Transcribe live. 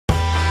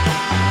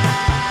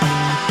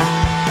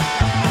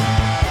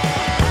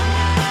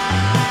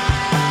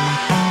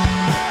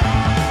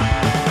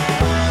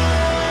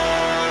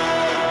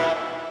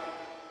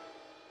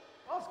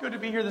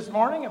be here this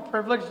morning. A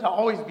privilege to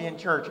always be in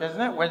church, isn't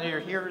it? Whether you're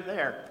here or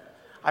there.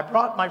 I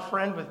brought my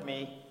friend with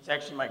me. It's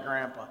actually my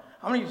grandpa.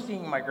 How many of you have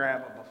seen my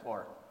grandpa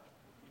before?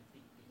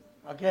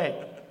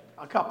 Okay,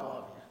 a couple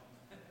of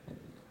you.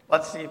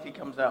 Let's see if he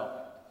comes out.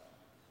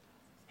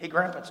 Hey,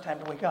 Grandpa, it's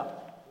time to wake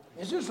up.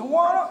 Is this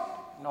Awana?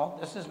 No,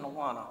 this isn't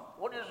Awana.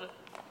 What is it?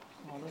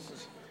 Oh,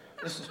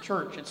 this is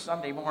church. It's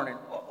Sunday morning.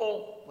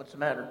 Uh-oh, what's the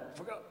matter? I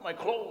forgot my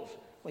clothes.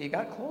 Well, you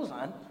got clothes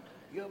on.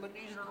 Yeah, but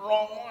these are the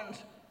wrong ones.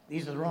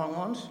 These are the wrong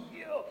ones?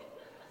 Yeah.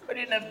 I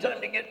didn't have time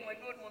to get my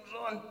good ones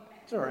on.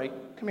 It's all right.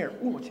 Come here.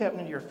 Ooh, what's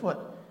happening to your foot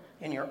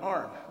and your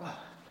arm?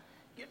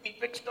 Get me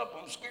fixed up.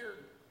 I'm scared.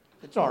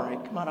 It's all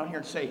right. Come on out here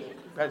and say, you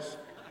guys.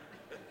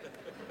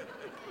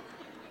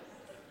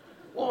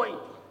 Boy,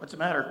 what's the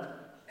matter?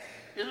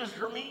 Is this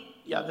for me?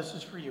 Yeah, this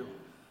is for you.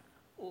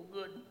 Oh,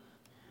 good.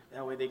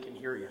 That way they can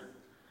hear you.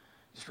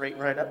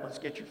 Straighten right up. Let's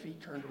get your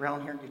feet turned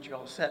around here and get you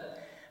all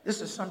set. This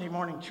is Sunday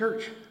morning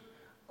church.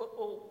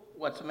 Uh-oh,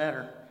 what's the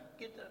matter?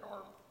 Get that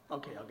arm.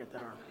 Okay, I'll get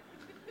that arm.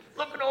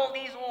 Look at all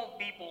these old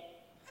people.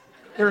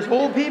 There's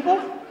old people?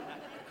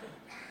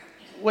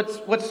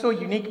 What's so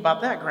unique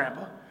about that,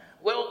 Grandpa?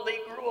 Well, they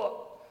grew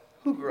up.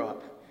 Who grew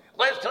up?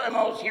 Last time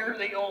I was here,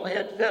 they all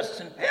had vests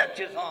and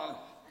patches on.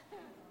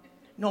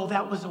 No,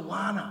 that was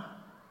Awana.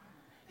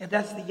 And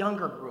that's the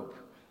younger group.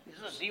 Is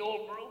this the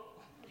old group?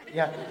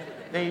 Yeah,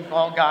 they've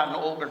all gotten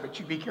older, but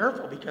you be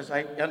careful because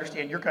I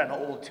understand you're kind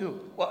of old too.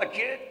 Watch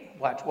it.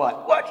 Watch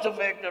what? Watch the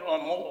fact that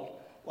I'm old.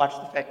 Watch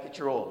the fact that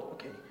you're old.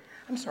 Okay.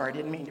 I'm sorry, I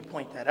didn't mean to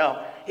point that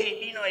out. Hey,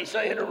 be nice,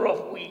 I had a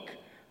rough week.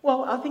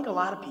 Well, I think a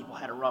lot of people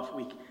had a rough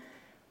week.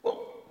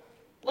 Well,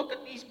 look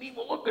at these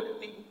people looking at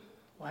me.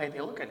 Why are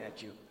they looking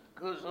at you?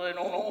 Because I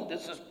don't know,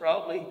 this is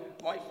probably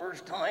my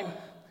first time.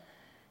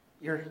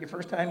 Your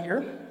first time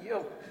here?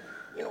 Yeah.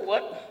 You know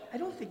what? I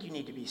don't think you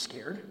need to be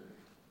scared.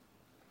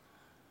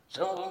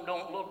 Some of them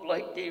don't look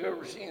like they've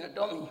ever seen a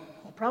dummy.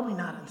 Well, probably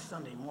not on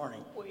Sunday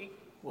morning. Wait.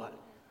 What?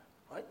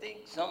 I think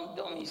some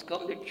dummies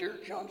come to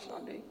church on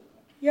Sunday.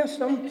 Yeah,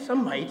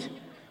 some might.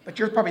 But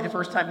you're probably the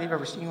first time they've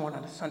ever seen one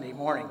on a Sunday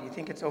morning. Do you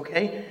think it's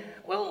okay?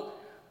 Well,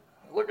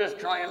 we're just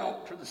trying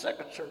out for the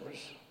second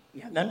service.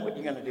 Yeah, then what are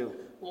you going to do?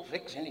 We'll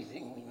fix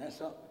anything we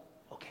mess up.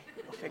 Okay,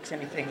 we'll fix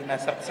anything we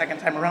mess up the second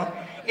time around.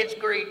 It's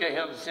great to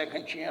have a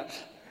second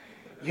chance.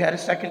 You had a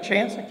second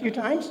chance a few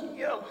times?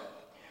 Yeah,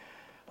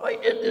 I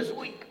did this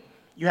week.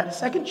 You had a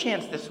second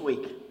chance this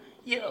week?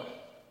 Yeah,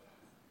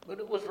 but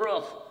it was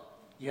rough.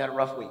 You had a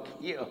rough week?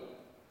 Yeah.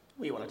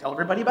 Well, you want to tell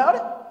everybody about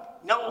it?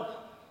 No,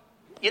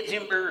 it's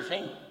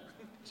embarrassing.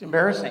 It's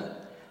embarrassing.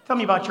 Tell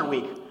me about your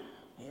week.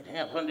 It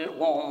happened at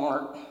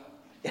Walmart.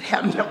 It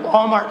happened at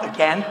Walmart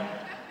again?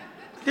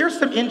 There's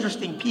some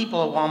interesting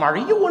people at Walmart.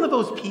 Are you one of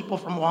those people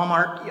from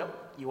Walmart?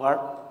 Yep, you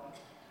are.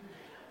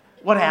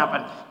 What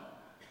happened?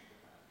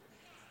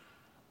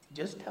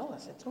 Just tell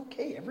us. It's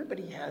okay.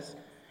 Everybody has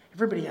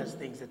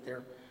things that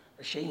they're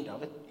ashamed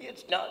of.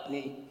 It's not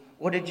me.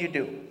 What did you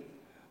do?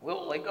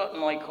 Well, I got in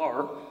my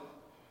car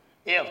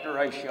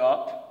after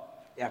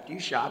you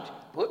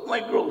shopped, put my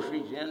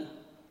groceries in.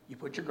 You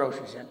put your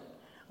groceries in.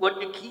 But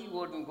the key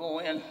wouldn't go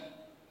in.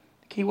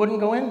 The key wouldn't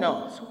go in?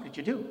 No. So what did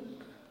you do?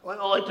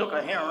 Well, I took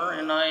a hammer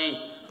and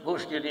I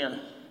pushed it in.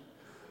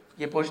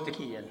 You pushed the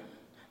key in.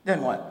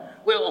 Then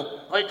what?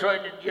 Well, I tried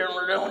to jam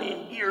her down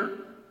in gear.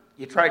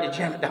 You tried to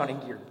jam it down in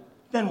gear.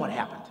 Then what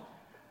happened?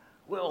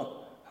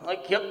 Well, I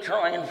kept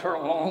trying for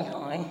a long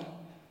time.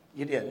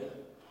 You did?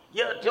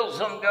 Yeah, till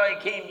some guy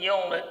came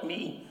yelling at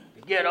me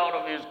to get out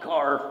of his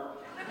car.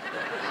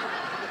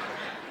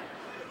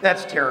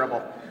 That's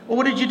terrible. Well,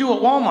 what did you do at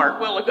Walmart?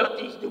 Well, I got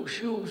these new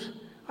shoes.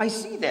 I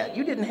see that.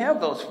 You didn't have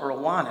those for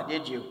Awana,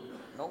 did you?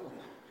 No.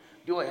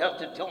 Do I have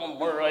to tell them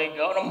where I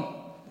got them?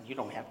 You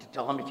don't have to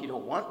tell them if you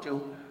don't want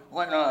to.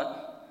 Why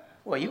not?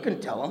 Well, you can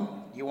tell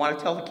them. You want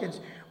to tell the kids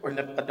or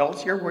the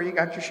adults here where you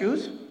got your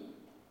shoes?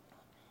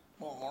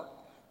 Walmart.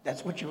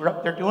 That's what you were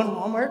up there doing,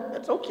 Walmart?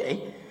 That's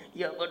okay.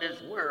 Yeah, but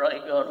it's where I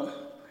got them.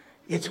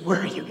 It's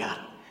where you got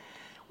them.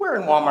 Where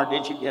in Walmart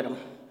did you get them?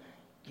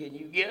 Can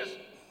you guess?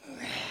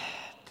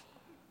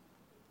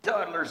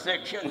 Toddler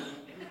section.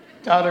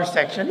 Toddler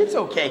section. It's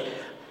okay.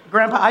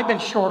 Grandpa, I've been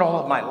short all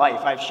of my life.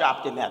 I've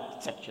shopped in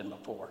that section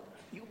before.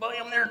 You buy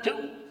them there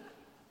too?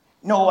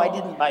 No, I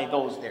didn't buy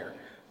those there.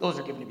 Those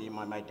are given to me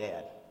by my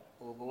dad.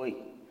 Oh boy.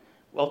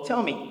 Well,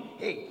 tell me,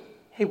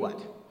 hey what?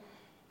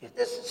 If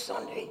this is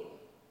Sunday,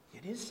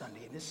 it is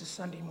Sunday, and this is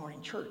Sunday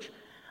morning church.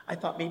 I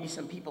thought maybe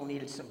some people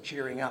needed some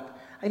cheering up.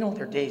 I know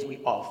there are days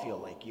we all feel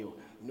like you.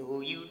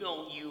 No, you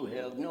don't. You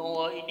have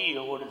no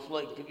idea what it's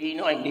like to be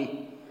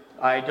 90.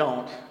 I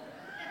don't.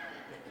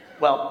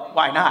 Well,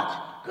 why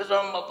not? Because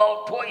I'm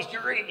about twice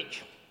your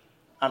age.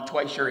 I'm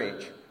twice your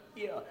age.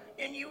 Yeah,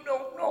 and you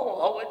don't know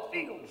how it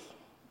feels.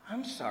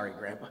 I'm sorry,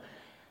 Grandpa.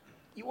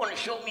 You want to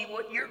show me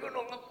what you're going to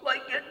look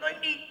like at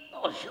 90?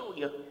 I'll show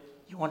you.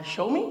 You want to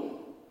show me?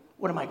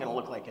 What am I going to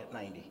look like at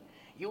 90?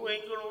 You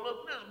ain't going to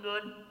look this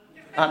good.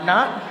 I'm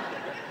not?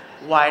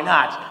 Why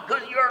not?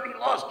 Because you already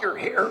lost your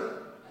hair.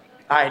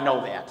 I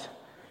know that.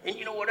 And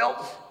you know what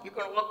else? You're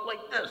going to look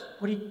like this.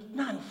 What are you,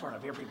 not in front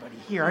of everybody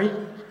here, are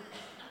you?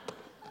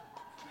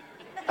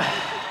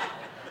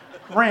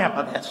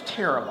 Grandpa, that's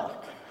terrible.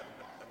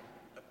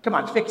 Come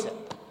on, fix it.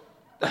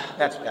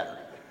 That's better.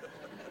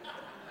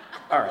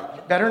 All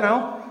right, better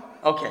now?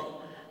 Okay.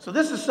 So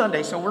this is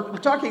Sunday, so we're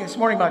talking this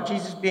morning about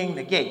Jesus being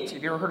the gate.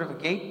 Have you ever heard of a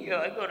gate? Yeah,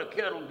 I got a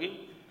cattle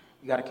gate.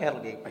 You got a cattle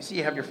gate. I see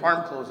you have your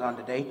farm clothes on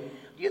today.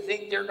 Do you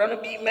think they're going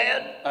to be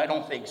mad? I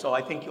don't think so.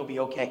 I think you'll be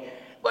okay.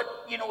 But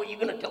you know what you're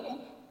going to tell them?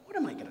 What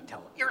am I going to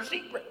tell them? Your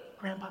secret.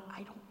 Grandpa,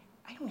 I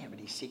don't have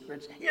any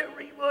secrets.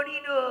 Everybody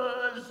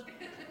does.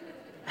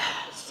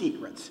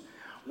 Secrets.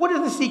 What are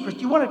the secrets?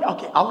 Do you want to?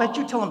 Okay, I'll let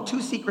you tell them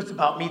 2 secrets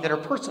about me that are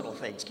personal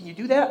things. Can you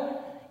do that?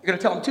 You're going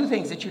to tell them 2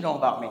 things that you know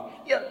about me.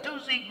 Yeah, 2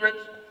 secrets.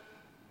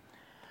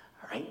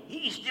 All right.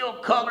 He still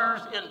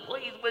colors and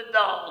plays with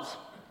dolls.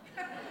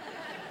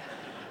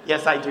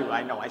 Yes, I do.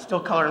 I know. I still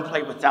color and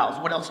play with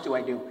dolls. What else do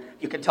I do?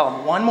 You can tell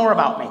them 1 more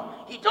about me.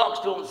 He talks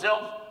to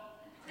himself.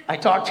 I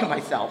talk to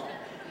myself.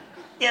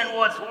 And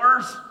what's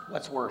worse?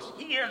 What's worse?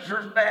 He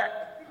answers back.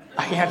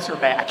 I answer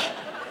back.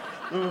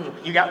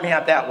 You got me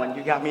at that one.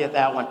 You got me at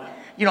that one.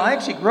 You know, I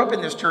actually grew up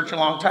in this church a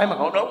long time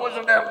ago. No, it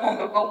wasn't that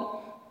long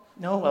ago.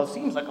 No, well, it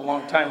seems like a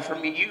long time for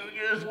me. You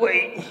just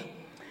wait.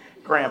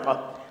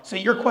 Grandpa. So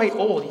you're quite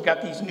old. You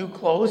got these new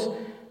clothes.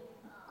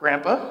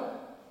 Grandpa,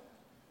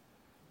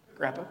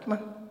 come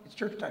on. It's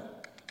church time.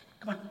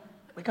 Come on.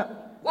 Wake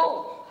up.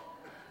 Whoa.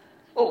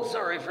 Oh,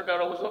 sorry. I forgot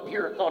I was up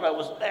here. I thought I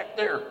was back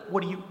there.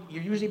 What do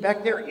you're usually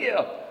back there?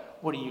 Yeah.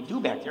 What do you do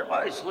back there?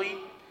 I sleep.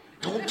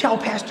 Don't tell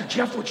Pastor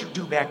Jeff what you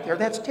do back there.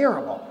 That's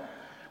terrible.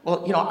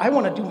 Well, you know, I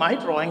want to do my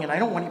drawing, and I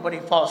don't want anybody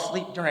to fall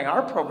asleep during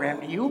our program.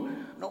 Do you?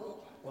 No.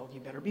 Well, you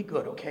better be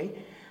good,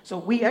 okay? So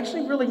we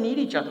actually really need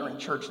each other in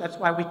church. That's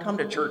why we come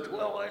to church.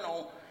 Well, I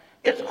know.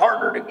 It's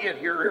harder to get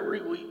here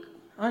every week.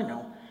 I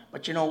know.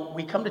 But, you know,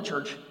 we come to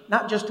church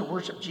not just to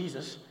worship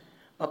Jesus,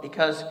 but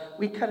because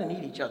we kind of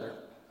need each other.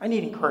 I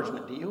need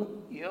encouragement. Do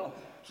you? Yeah,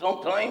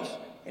 sometimes.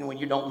 And when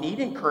you don't need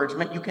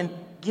encouragement, you can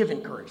give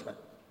encouragement.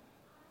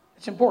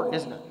 It's important,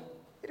 isn't it?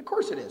 Of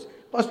course it is.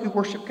 Plus, we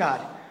worship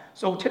God.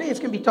 So today it's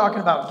going to be talking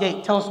about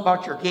gate. Tell us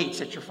about your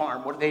gates at your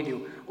farm. What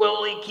do?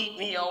 Well, they keep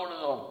me out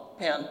of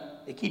the pen.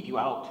 They keep you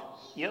out.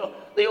 Yeah.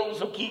 They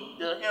also keep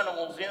the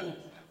animals in.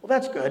 Well,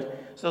 that's good.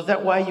 So is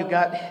that why you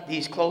got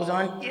these clothes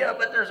on? Yeah,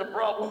 but there's a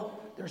problem.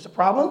 There's a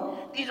problem?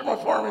 These are my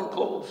farming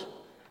clothes.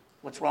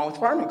 What's wrong with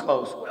farming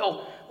clothes?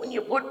 Well, when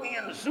you put me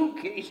in the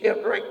suitcase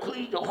after I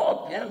clean the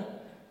hog pen,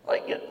 I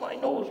get my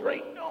nose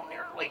right down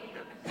there like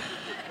that.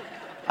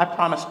 I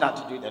promise not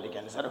to do that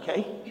again. Is that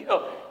okay?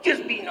 Yeah,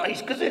 just be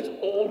nice, because it's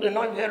old and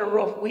I've had a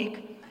rough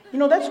week. You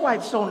know, that's why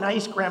it's so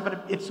nice, Grandpa.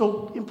 It's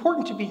so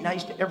important to be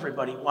nice to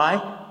everybody. Why?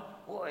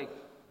 Why?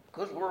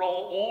 Because we're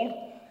all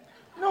old?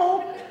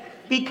 No,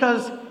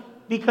 because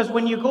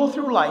when you go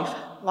through life,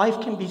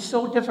 life can be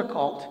so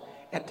difficult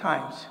at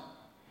times.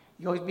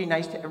 You always be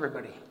nice to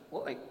everybody.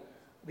 Why?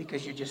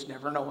 Because you just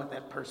never know what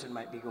that person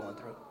might be going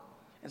through.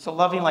 And so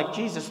loving like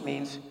Jesus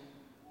means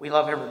we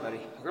love everybody.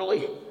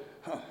 Really?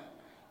 Huh.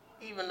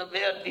 Even the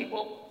bad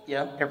people?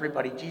 Yeah,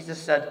 everybody. Jesus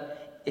said,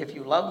 if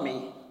you love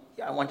me,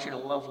 I want you to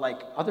love like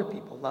other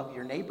people. Love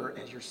your neighbor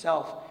as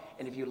yourself.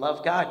 And if you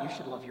love God, you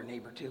should love your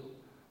neighbor too.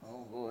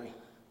 Oh, boy.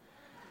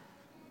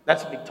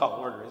 That's a big, tall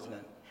order, isn't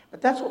it?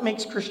 But that's what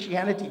makes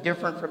Christianity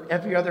different from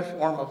every other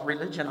form of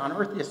religion on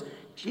earth is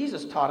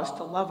Jesus taught us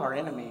to love our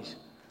enemies.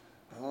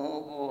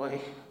 Oh,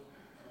 boy.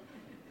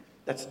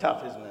 That's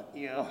tough, isn't it?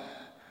 Yeah,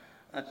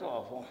 that's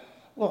awful.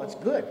 Well, it's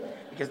good,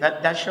 because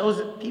that shows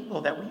that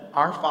people that we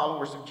are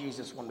followers of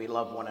Jesus when we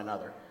love one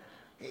another.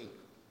 Hey,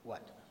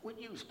 what? Would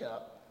you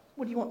stop?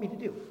 What do you want me to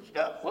do?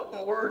 Stop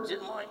putting words in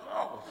my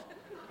mouth.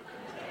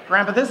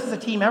 Grandpa, this is a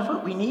team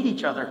effort. We need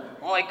each other.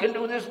 Well, I can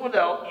do this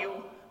without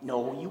you.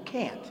 No, you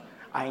can't.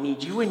 I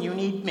need you and you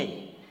need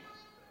me.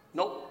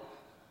 Nope.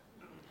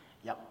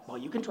 Yep, well,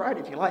 you can try it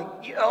if you like.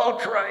 Yeah, I'll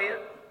try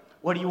it.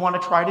 What do you want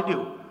to try to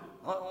do?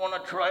 I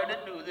want to try to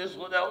do this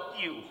without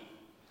you.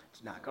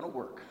 It's not going to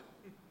work.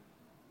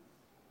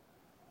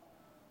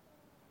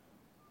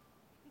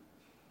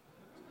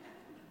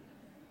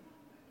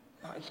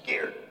 I'm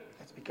scared.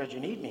 That's because you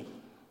need me.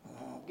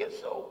 Guess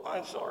so.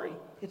 I'm sorry.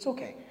 It's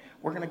okay.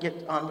 We're going to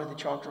get on with the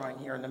chalk drawing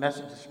here in the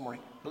message this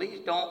morning. Please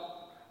don't.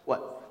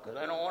 What? Because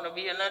I don't want to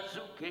be in that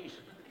suitcase.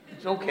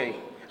 It's okay.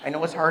 I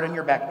know it's hard on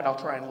your back, but I'll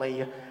try and lay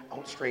you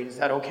out straight. Is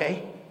that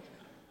okay?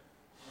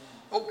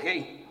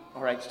 Okay.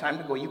 All right, it's time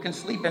to go. You can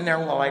sleep in there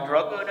while I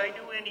draw. Good, I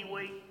do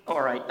anyway.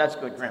 All right, that's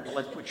good, Grandpa.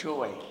 Let's put you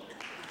away.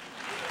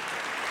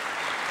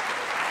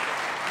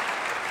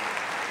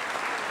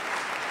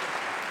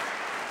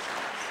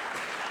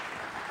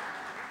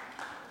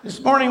 This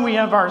morning we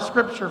have our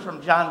scripture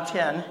from John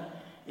 10.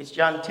 It's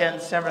John 10,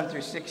 7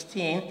 through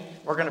 16.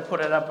 We're going to put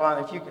it up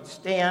on, if you could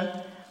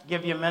stand,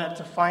 give you a minute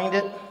to find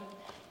it,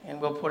 and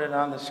we'll put it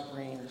on the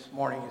screen this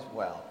morning as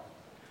well.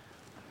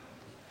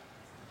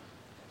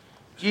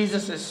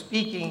 Jesus is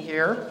speaking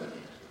here.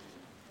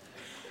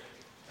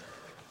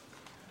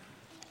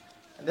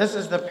 And this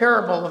is the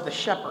parable of the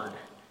shepherd.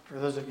 For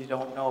those of you who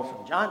don't know,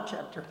 from John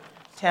chapter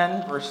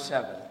 10, verse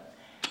 7.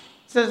 It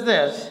says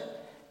this,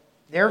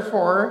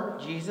 therefore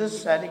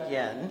Jesus said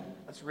again,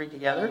 let's read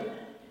together,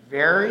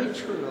 very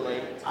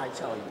truly I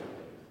tell you,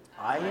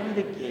 I am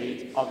the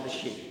gate of the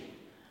sheep.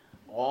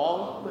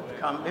 All who have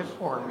come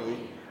before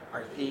me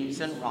are thieves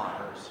and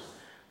robbers,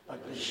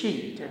 but the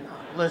sheep did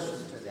not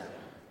listen to them.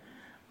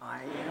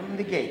 I am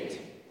the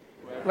gate.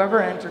 Whoever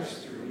enters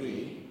through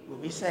me will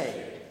be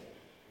saved.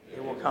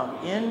 They will come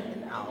in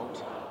and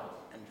out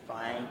and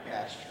find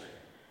pasture.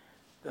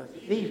 The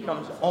thief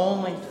comes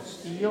only to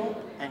steal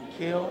and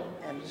kill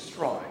and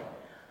destroy.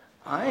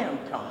 I am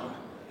come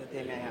that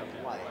they may have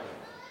life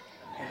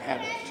and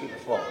have it to the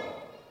full.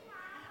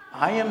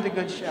 I am the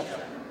good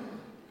shepherd.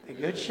 The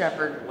good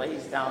shepherd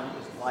lays down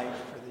his life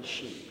for the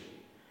sheep.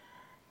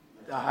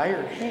 The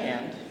hired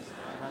hand is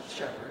not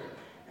shepherd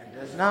and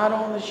does not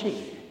own the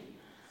sheep.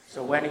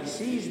 So when he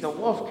sees the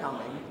wolf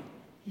coming,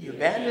 he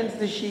abandons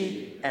the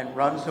sheep and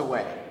runs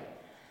away.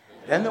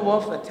 Then the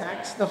wolf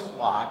attacks the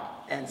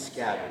flock and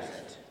scatters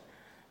it.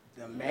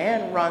 The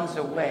man runs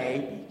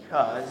away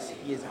because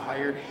he is a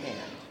hired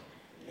hand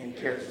and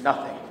cares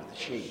nothing for the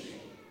sheep.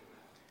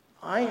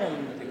 I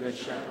am the good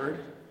shepherd.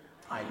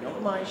 I know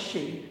my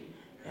sheep,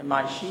 and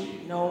my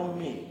sheep know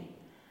me.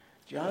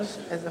 Just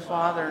as the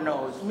Father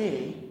knows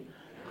me,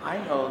 I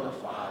know the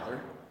Father,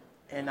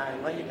 and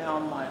I lay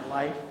down my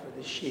life for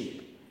the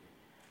sheep.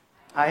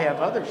 I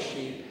have other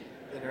sheep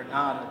that are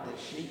not of the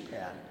sheep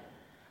pen.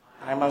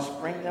 I must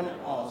bring them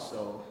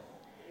also.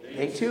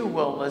 They too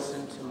will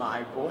listen to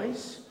my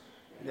voice.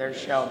 There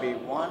shall be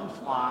one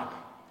flock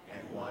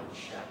and one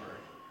shepherd.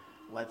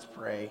 Let's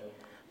pray.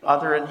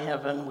 Father in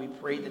heaven, we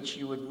pray that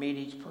you would meet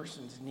each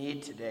person's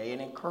need today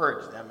and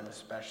encourage them in a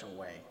special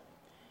way.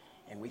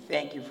 And we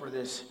thank you for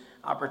this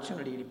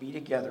opportunity to be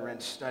together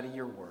and study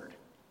your word.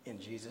 In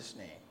Jesus'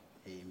 name,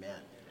 amen.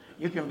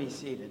 You can be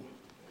seated.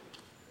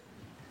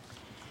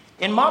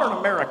 In modern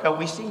America,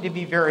 we seem to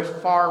be very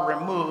far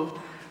removed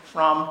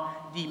from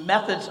the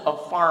methods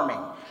of farming.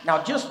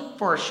 Now, just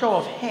for a show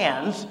of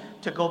hands,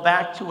 to go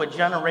back to a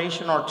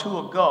generation or two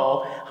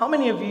ago, how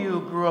many of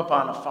you grew up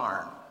on a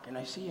farm? Can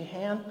I see a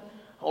hand?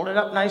 Hold it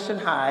up nice and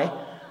high.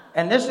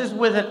 And this is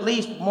with at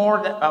least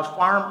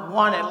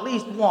at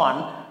least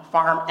one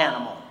farm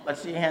animal.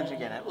 Let's see your hands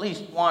again. At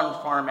least one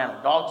farm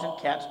animal. Dogs and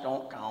cats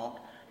don't count.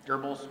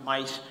 Gerbils,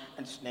 mice,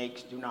 and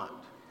snakes do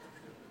not.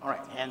 All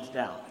right, hands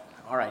down.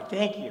 All right,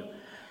 thank you.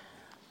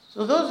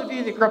 So those of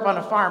you that grew up on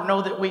a farm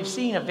know that we've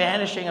seen a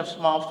vanishing of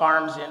small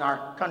farms in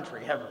our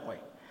country, haven't we?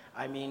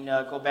 I mean,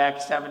 go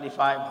back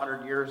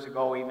 7,500 years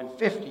ago, even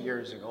 50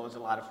 years ago, there was a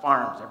lot of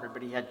farms.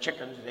 Everybody had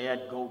chickens, they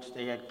had goats,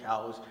 they had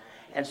cows.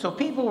 And so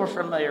people were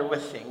familiar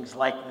with things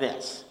like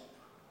this.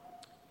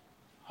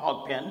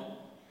 Hog pen,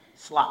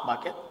 slop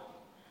bucket,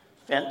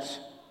 fence,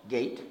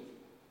 gate,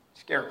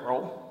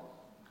 scarecrow,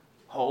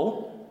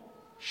 hoe,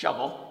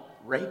 shovel,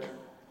 rake,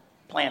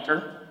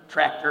 planter,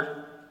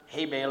 tractor,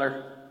 hay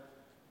baler,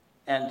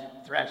 and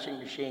thrashing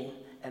machine,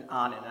 and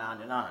on and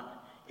on and on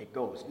it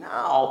goes.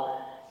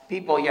 Now,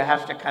 people, you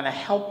have to kind of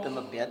help them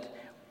a bit.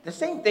 The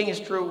same thing is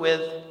true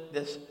with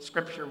this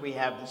scripture we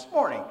have this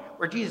morning,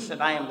 where Jesus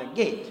said, I am the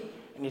gate.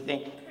 And you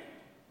think,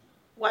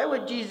 why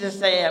would Jesus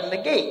say I'm the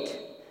gate?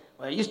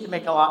 Well, it used to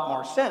make a lot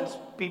more sense.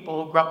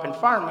 People who grew up in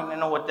farming, they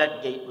know what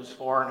that gate was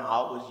for and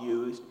how it was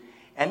used.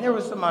 And there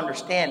was some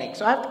understanding.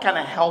 So I have to kind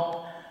of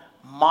help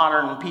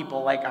modern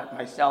people like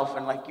myself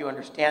and like you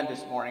understand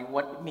this morning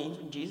what it means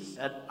when Jesus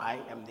said, I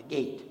am the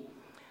gate.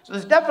 So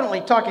there's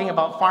definitely talking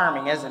about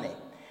farming, isn't he?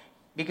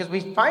 Because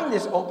we find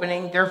this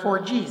opening, therefore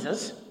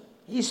Jesus,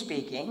 he's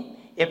speaking.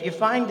 If you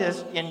find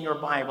this in your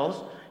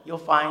Bibles, you'll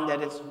find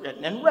that it's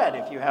written in red,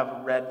 if you have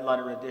a red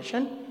letter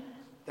edition,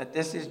 that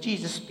this is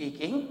Jesus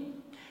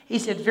speaking. He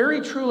said,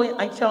 very truly,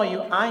 I tell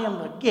you, I am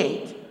the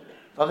gate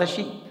for the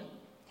sheep.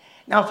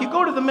 Now, if you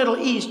go to the Middle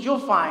East, you'll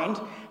find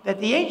that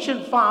the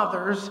ancient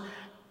fathers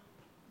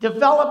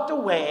developed a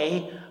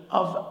way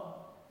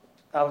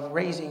of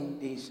raising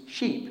these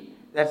sheep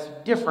that's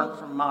different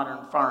from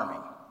modern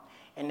farming.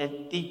 And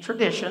the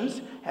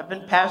traditions have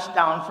been passed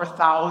down for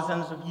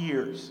thousands of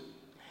years.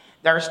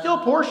 There are still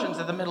portions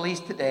of the Middle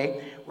East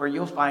today where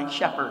you'll find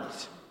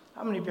shepherds.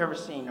 How many of you have ever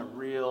seen a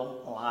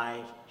real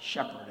live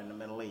shepherd in the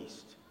Middle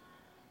East?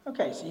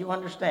 Okay, so you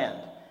understand.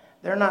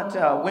 They're not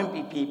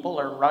wimpy people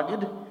or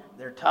rugged.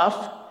 They're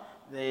tough.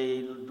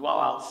 They dwell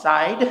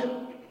outside.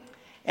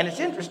 And it's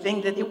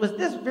interesting that it was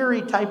this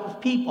very type of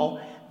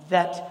people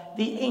that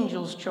the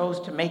angels chose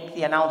to make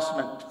the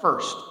announcement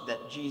first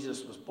that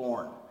Jesus was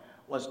born,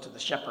 was to the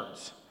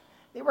shepherds.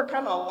 They were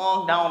kind of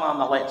long down on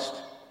the list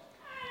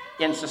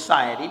in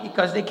society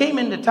because they came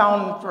into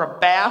town for a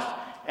bath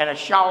and a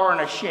shower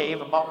and a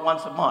shave about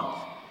once a month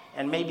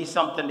and maybe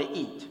something to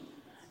eat.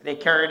 They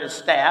carried a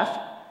staff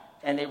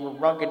and they were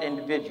rugged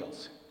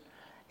individuals.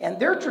 And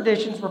their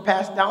traditions were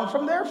passed down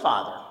from their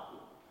father.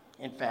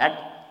 In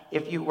fact,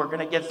 if you were going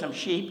to get some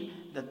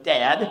sheep, the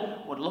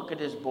dad would look at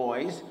his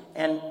boys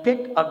and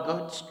pick a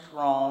good,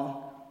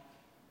 strong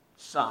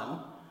son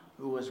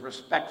who was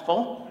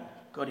respectful,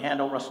 could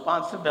handle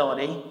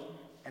responsibility,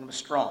 and was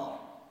strong.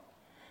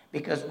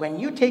 Because when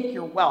you take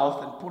your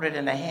wealth and put it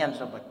in the hands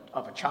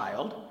of a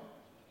child,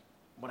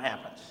 what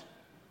happens?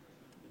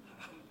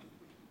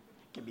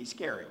 It can be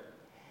scary.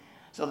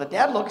 So the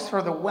dad looks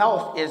for the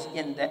wealth is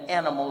in the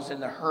animals, in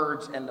the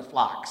herds, and the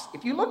flocks.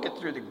 If you look at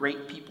through the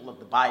great people of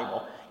the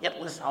Bible, it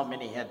lists how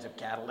many heads of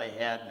cattle they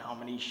had, and how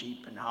many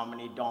sheep, and how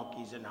many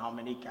donkeys, and how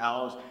many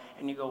cows.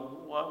 And you go,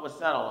 what's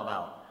that all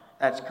about?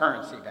 That's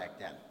currency back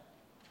then.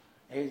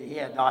 He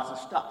had lots of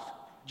stuff.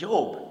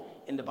 Job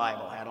in the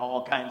Bible had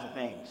all kinds of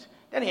things.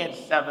 Then he had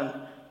 7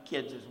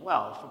 kids as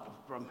well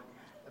from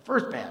the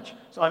first batch.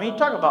 So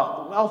talk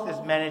about wealth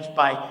is managed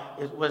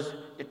it was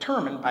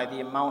determined by the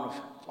amount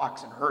of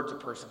flocks and herds a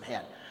person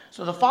had.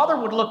 So the father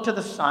would look to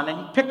the son and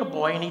he'd pick a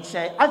boy and he'd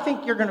say, I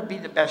think you're going to be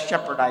the best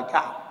shepherd I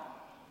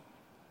got.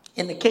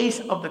 In the case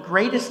of the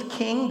greatest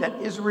king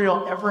that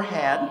Israel ever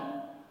had,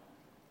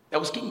 that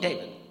was King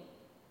David.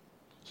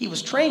 He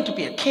was trained to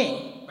be a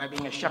king by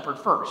being a shepherd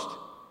first.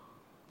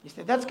 You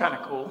say, that's kind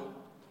of cool.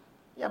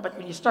 Yeah, but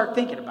when you start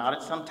thinking about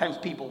it, sometimes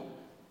people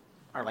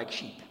are like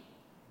sheep.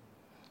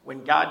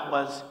 When God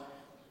was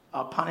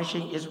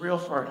punishing Israel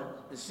for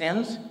the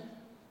sins,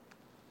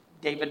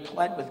 David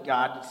pled with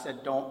God and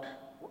said, don't,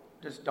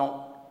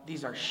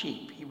 these are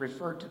sheep. He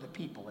referred to the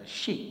people as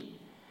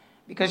sheep.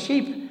 Because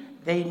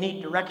sheep, they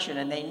need direction,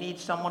 and they need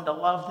someone to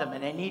love them,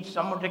 and they need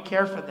someone to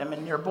care for them,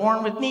 and they're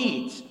born with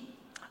needs.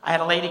 I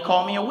had a lady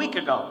call me a week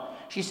ago.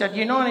 She said, do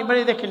you know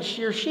anybody that can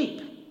shear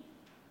sheep?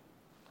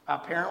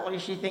 Apparently,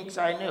 she thinks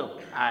I knew.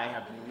 I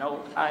have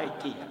no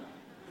idea.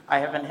 I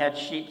haven't had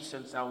sheep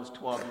since I was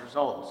 12 years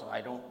old, so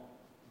I don't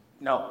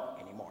know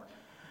anymore.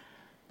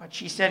 But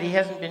she said he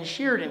hasn't been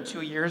sheared in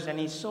 2 years, and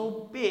he's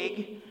so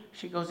big,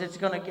 she goes, it's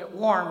going to get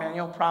warm, and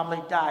he'll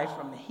probably die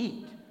from the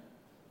heat.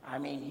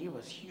 He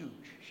was huge,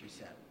 she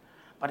said.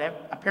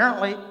 But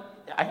apparently,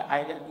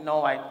 I didn't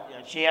know.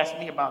 She asked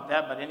me about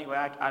that, but anyway,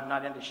 I'm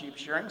not into sheep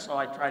shearing, so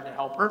I tried to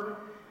help her.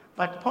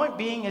 But the point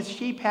being is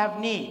sheep have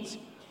needs.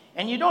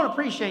 And you don't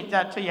appreciate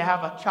that till you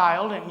have a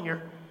child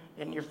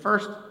and your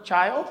first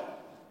child.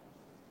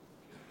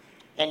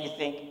 And you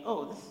think,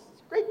 oh, this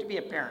is great to be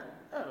a parent.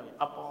 Oh,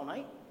 up all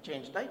night,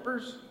 change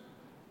diapers,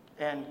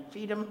 and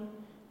feed them,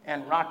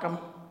 and rock them,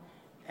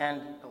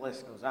 and the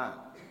list goes on.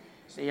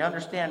 So you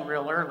understand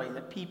real early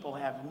that people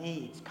have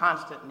needs,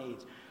 constant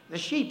needs. The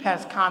sheep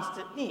has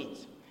constant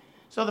needs.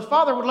 So the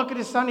father would look at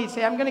his son and he'd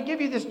say, I'm going to give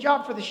you this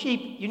job for the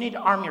sheep. You need to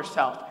arm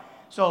yourself.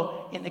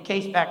 So in the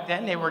case back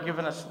then, they were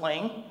given a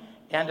sling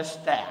and a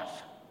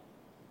staff.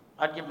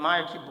 I'd give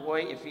my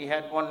boy, if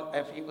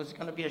he was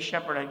going to be a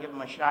shepherd, I'd give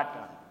him a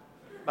shotgun.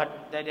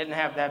 But they didn't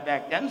have that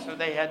back then, so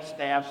they had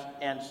staffs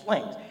and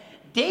slings.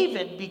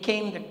 David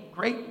became the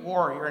great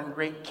warrior and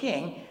great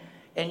king,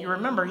 and you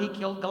remember he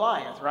killed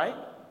Goliath, right?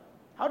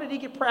 How did he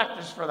get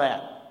practice for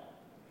that?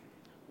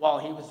 While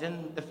he was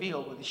in the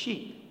field with the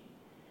sheep.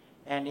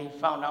 And he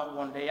found out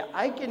one day,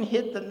 I can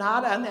hit the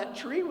knot on that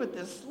tree with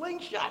this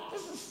slingshot.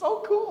 This is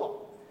so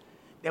cool.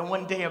 Then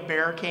one day a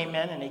bear came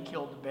in and he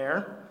killed the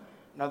bear.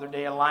 Another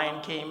day a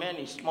lion came in,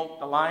 he smoked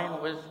the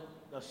lion with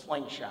the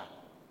slingshot.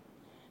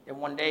 Then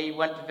one day he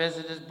went to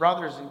visit his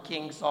brothers in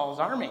King Saul's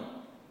army.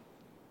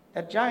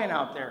 That giant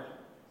out there,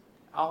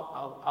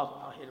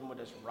 I'll hit him with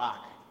this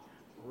rock.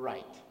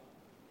 Right.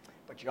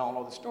 But you all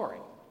know the story.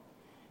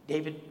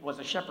 David was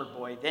a shepherd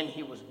boy, then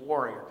he was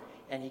warrior,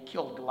 and he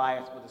killed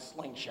Goliath with a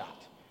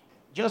slingshot.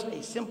 Just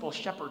a simple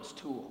shepherd's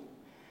tool.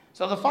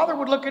 So the father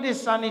would look at his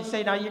son and he'd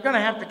say, now you're going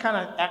to have to kind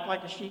of act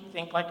like a sheep,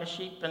 think like a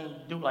sheep, and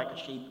do like a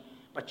sheep,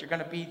 but you're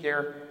going to be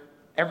there.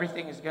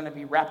 Everything is going to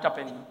be wrapped up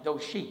in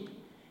those sheep.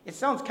 It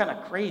sounds kind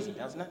of crazy,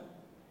 doesn't it?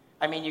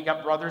 You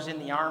got brothers in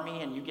the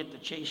army and you get to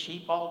chase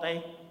sheep all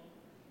day.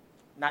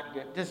 Not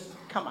good.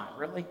 Come on,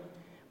 really?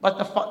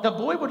 But the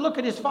boy would look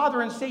at his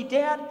father and say,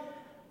 Dad,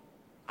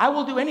 I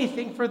will do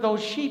anything for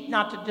those sheep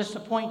not to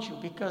disappoint you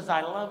because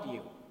I love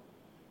you.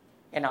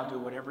 And I'll do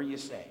whatever you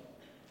say.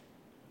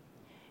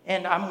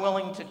 And I'm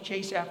willing to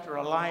chase after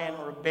a lion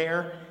or a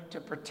bear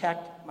to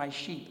protect my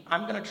sheep.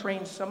 I'm going to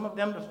train some of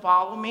them to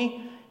follow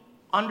me,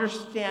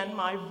 understand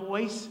my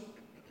voice,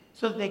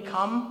 so that they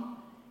come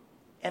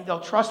and they'll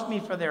trust me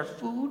for their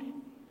food.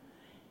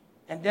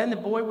 And then the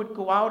boy would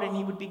go out and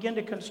he would begin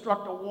to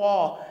construct a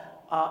wall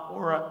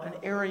or an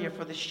area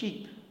for the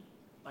sheep,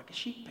 like a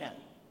sheep pen.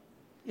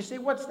 You say,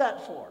 what's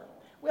that for?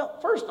 Well,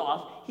 first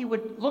off, he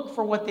would look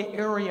for what the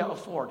area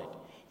afforded.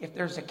 If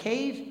there's a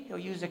cave, he'll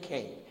use a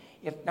cave.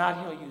 If not,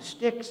 he'll use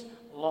sticks,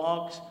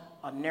 logs,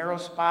 a narrow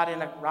spot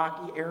in a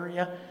rocky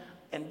area.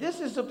 And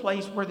this is a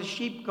place where the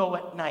sheep go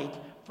at night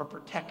for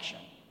protection.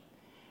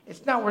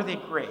 It's not where they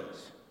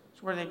graze.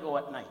 It's where they go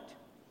at night.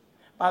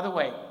 By the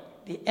way,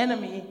 the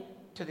enemy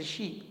to the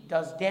sheep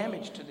does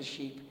damage to the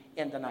sheep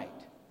in the night.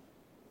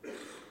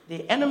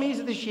 The enemies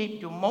of the sheep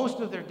do most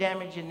of their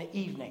damage in the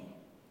evening.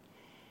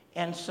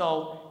 And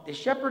so the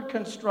shepherd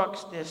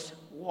constructs this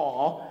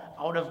wall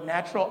out of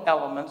natural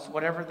elements,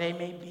 whatever they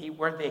may be,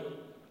 where they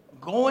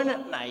go in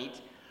at night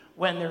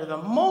when they're the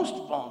most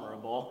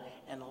vulnerable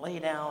and lay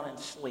down and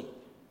sleep.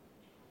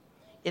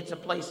 It's a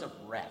place of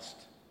rest.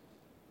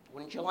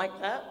 Wouldn't you like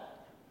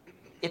that?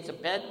 It's a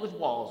bed with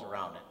walls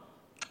around it.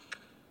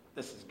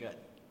 This is good.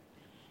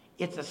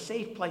 It's a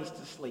safe place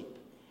to sleep.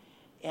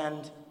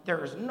 And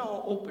there is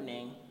no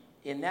opening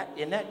in that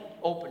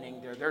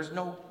opening there. There's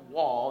no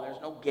wall,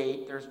 there's no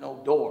gate, there's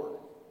no door.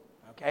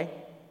 Okay?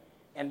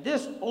 And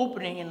this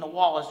opening in the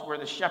wall is where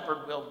the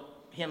shepherd will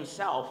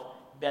himself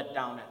bed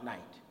down at night.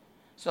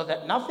 So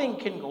that nothing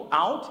can go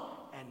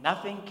out and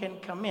nothing can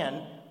come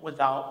in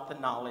without the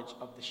knowledge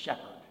of the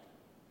shepherd.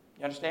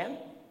 You understand?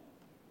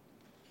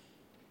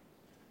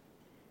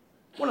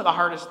 One of the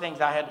hardest things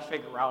I had to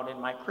figure out in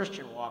my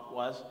Christian walk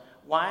was,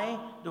 why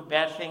do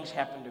bad things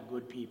happen to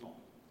good people?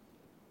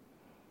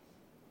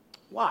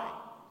 Why?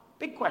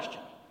 Big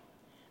question.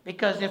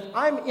 Because if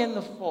I'm in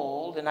the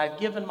fold and I've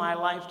given my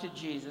life to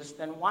Jesus,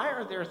 then why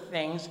are there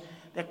things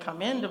that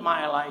come into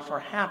my life or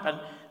happen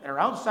that are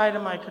outside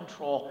of my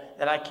control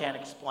that I can't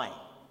explain?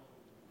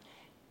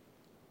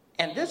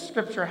 And this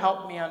scripture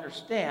helped me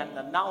understand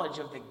the knowledge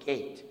of the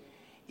gate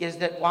is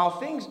that while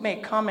things may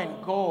come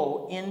and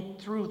go in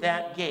through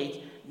that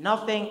gate,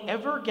 nothing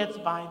ever gets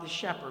by the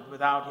shepherd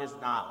without his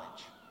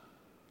knowledge.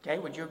 Okay,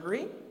 would you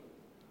agree?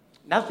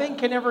 Nothing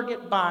can ever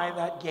get by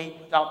that gate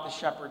without the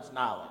shepherd's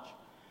knowledge.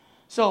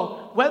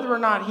 So whether or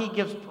not he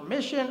gives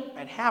permission,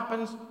 it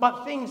happens,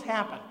 but things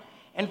happen.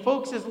 And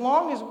folks, as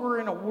long as we're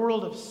in a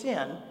world of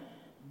sin,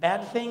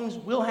 bad things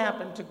will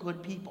happen to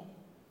good people.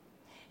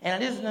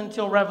 And it isn't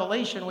until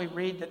Revelation we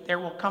read that there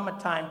will come a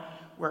time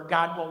where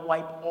God will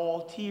wipe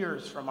all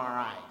tears from our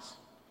eyes.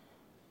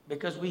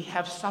 Because we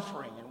have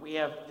suffering, and we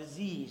have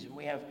disease, and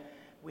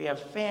we have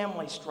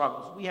family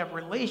struggles, we have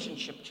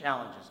relationship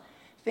challenges.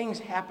 Things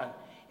happen.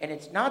 And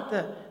it's not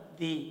the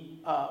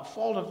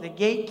fault of the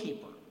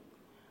gatekeeper.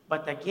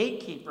 But the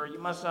gatekeeper, you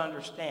must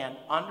understand,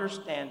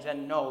 understands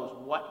and knows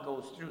what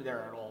goes through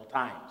there at all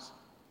times.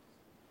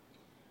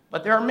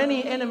 But there are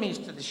many enemies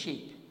to the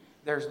sheep.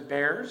 There's the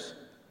bears,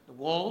 the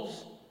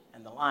wolves,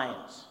 and the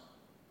lions.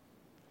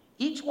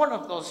 Each one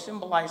of those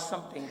symbolize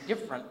something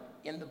different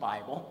in the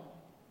Bible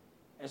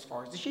as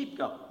far as the sheep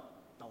go.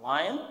 The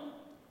lion,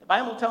 the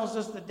Bible tells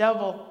us the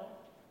devil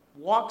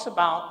walks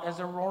about as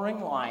a roaring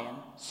lion,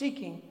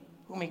 seeking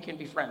whom he can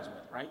be friends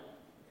with, right?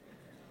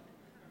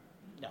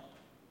 No.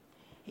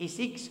 He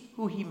seeks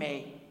who he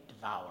may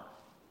devour.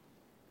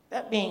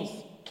 That means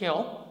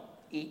kill,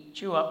 eat,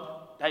 chew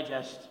up,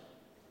 digest,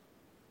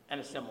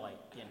 and assimilate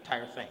the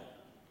entire thing.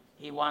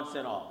 He wants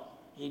it all.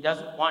 He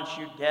doesn't want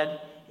you dead.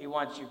 He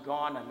wants you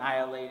gone,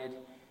 annihilated,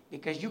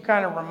 because you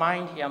kind of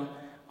remind him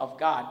of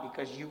God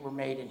because you were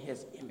made in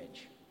his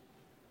image.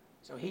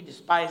 So he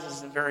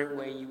despises the very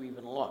way you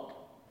even look.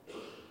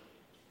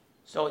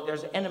 So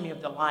there's the enemy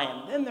of the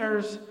lion. Then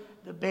there's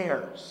the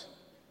bears.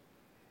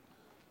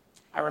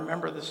 I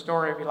remember the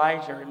story of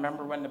Elijah. I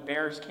remember when the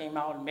bears came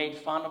out and made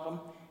fun of him.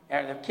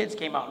 And the kids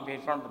came out and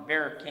made fun of him. The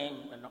bear came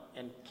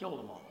and killed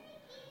them all.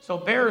 So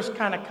bears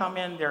kind of come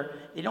in there.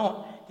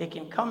 They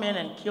can come in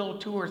and kill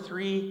 2 or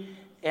 3,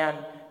 and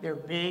they're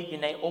big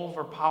and they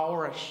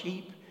overpower a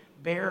sheep.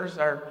 Bears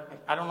are,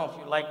 I don't know if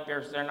you like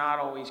bears, they're not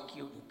always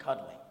cute and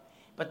cuddly.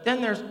 But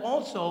then there's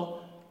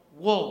also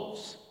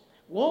wolves.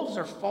 Wolves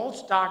are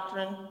false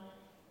doctrine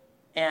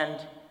and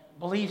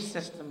belief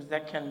systems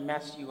that can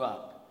mess you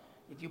up.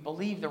 If you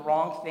believe the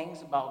wrong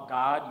things about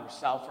God,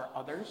 yourself, or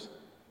others,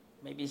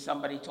 maybe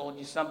somebody told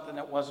you something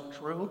that wasn't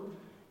true,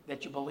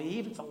 that you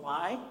believe, it's a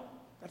lie,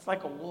 that's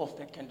like a wolf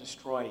that can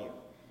destroy you.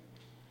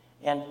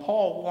 And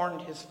Paul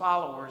warned his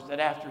followers that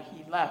after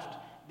he left,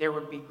 there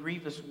would be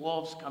grievous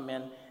wolves come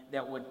in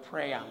that would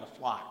prey on the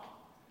flock.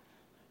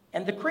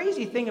 And the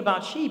crazy thing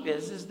about sheep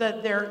is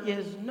that there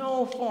is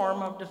no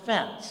form of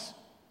defense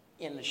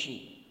in the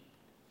sheep.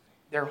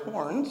 Their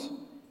horns,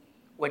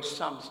 which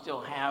some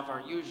still have,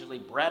 are usually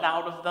bred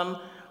out of them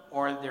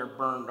or they're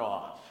burned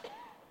off.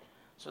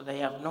 So they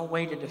have no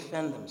way to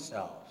defend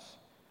themselves.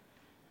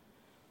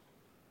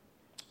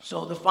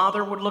 So the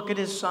father would look at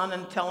his son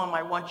and tell him,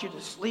 I want you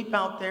to sleep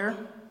out there.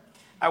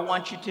 I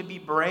want you to be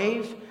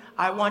brave.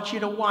 I want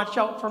you to watch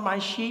out for my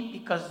sheep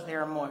because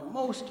they're my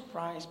most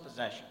prized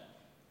possession.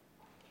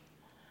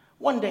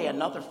 One day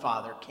another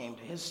father came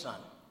to his son.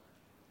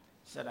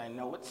 Said, I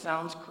know it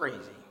sounds crazy,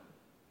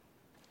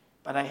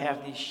 but I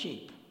have these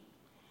sheep,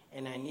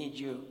 and I need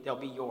you, they'll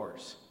be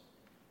yours.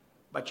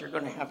 But you're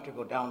going to have to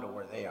go down to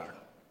where they are.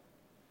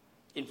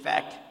 In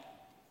fact,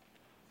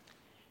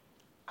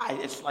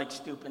 it's like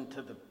stooping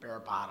to the bare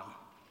bottom,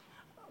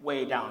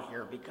 way down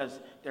here, because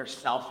they're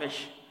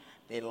selfish,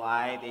 they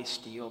lie, they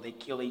steal, they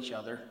kill each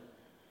other,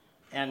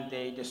 and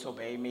they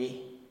disobey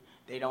me.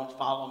 They don't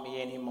follow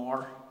me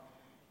anymore,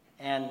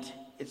 and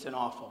it's an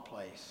awful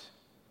place.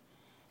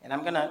 And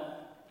I'm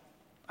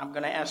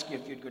gonna ask you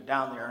if you'd go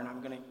down there, and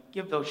I'm gonna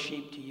give those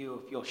sheep to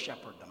you if you'll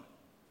shepherd them.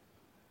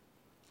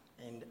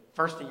 And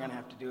first thing you're gonna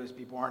have to do is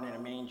be born in a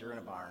manger in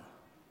a barn.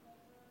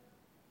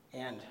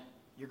 And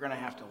you're gonna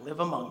have to live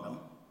among them,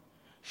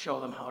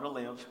 show them how to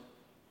live,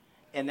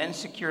 and then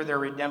secure their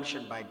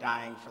redemption by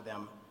dying for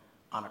them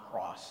on a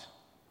cross.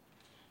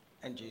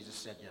 And Jesus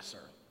said, yes, sir.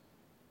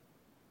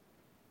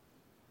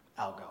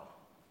 I'll go.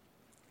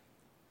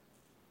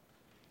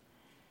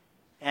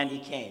 And he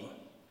came.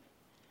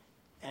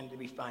 And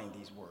we find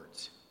these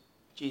words.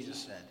 Jesus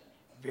said,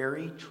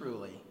 very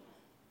truly,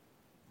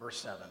 verse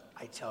 7,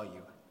 I tell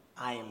you,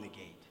 I am the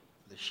gate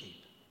of the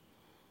sheep.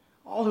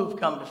 All who have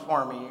come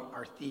before me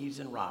are thieves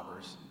and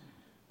robbers,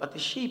 but the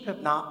sheep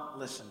have not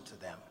listened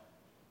to them.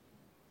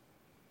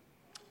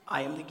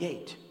 I am the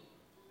gate.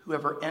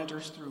 Whoever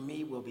enters through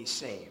me will be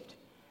saved.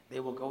 They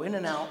will go in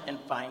and out and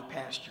find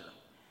pasture.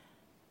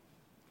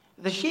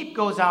 The sheep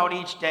goes out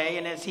each day,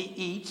 and as he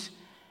eats,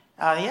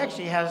 he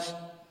actually has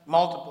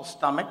multiple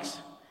stomachs,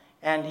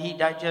 and he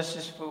digests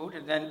his food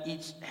and then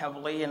eats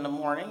heavily in the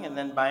morning, and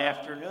then by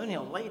afternoon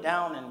he'll lay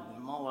down and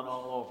mull it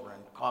all over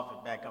and cough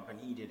it back up and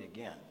eat it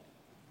again.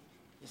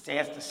 You say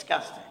that's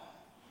disgusting.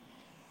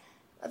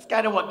 That's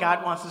kind of what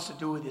God wants us to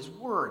do with his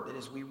word, that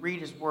as we read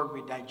his word,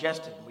 we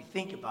digest it and we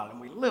think about it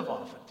and we live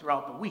off it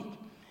throughout the week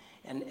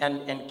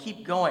and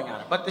keep going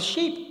on it. But the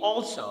sheep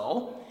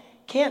also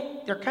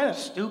they're kind of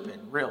stupid,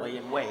 really,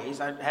 in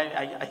ways.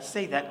 I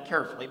say that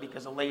carefully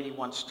because a lady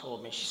once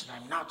told me, she said,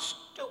 I'm not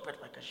stupid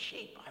like a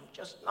sheep. I'm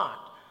just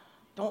not.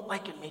 Don't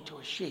liken me to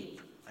a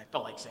sheep. I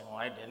felt like saying, well,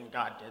 I didn't,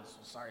 God did, so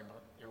sorry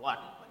about your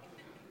luck.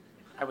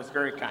 I was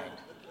very kind.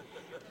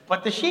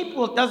 But the sheep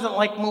doesn't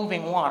like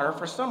moving water.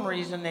 For some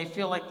reason, they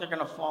feel like they're going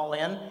to fall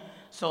in,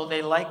 so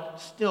they like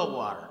still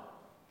water,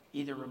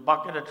 either a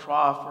bucket, a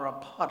trough, or a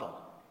puddle.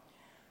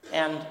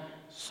 And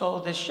so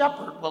the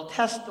shepherd will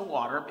test the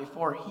water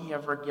before he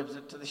ever gives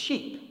it to the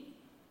sheep.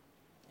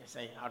 You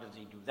say, how does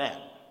he do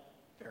that?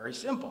 Very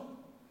simple.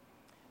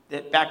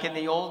 That back in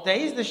the old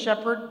days, the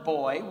shepherd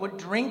boy would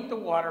drink the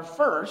water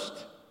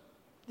first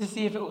to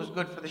see if it was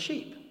good for the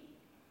sheep.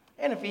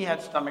 And if he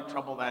had stomach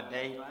trouble that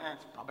day,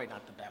 that's probably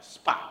not the best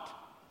spot.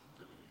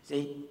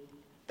 See,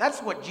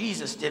 that's what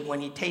Jesus did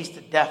when he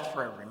tasted death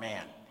for every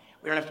man.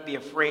 We don't have to be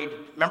afraid.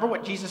 Remember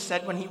what Jesus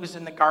said when he was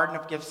in the Garden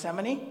of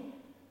Gethsemane?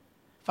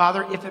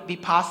 Father, if it be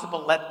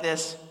possible, let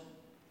this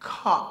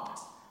cup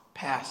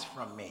pass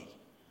from me.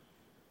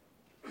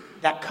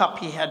 That cup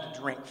he had to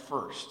drink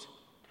first.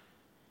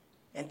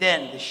 And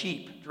then the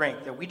sheep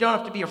drank that. We don't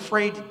have to be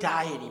afraid to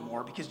die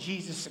anymore because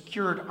Jesus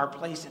secured our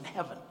place in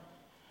heaven.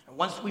 And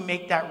once we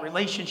make that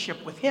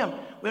relationship with him,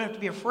 we don't have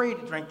to be afraid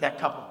to drink that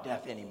cup of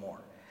death anymore.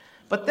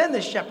 But then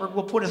the shepherd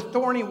will put a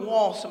thorny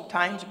wall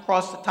sometimes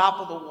across the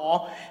top of the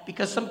wall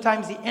because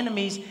sometimes the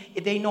enemies,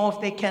 they know if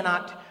they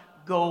cannot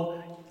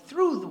go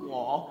through the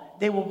wall,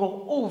 they will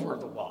go over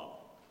the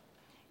wall.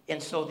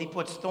 And so he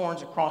puts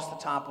thorns across the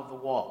top of the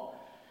wall.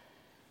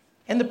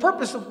 And the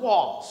purpose of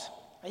walls,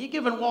 now you're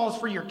giving walls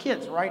for your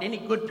kids, right? Any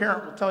good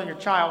parent will tell your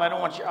child, I don't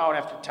want you out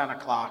after 10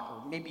 o'clock,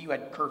 or maybe you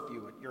had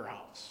curfew at your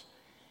house.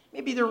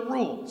 Maybe there are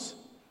rules.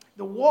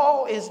 The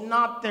wall is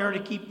not there to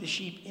keep the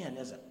sheep in,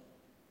 is it?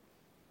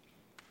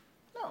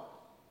 No.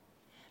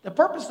 The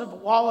purpose of a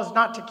wall is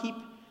not to keep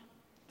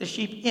the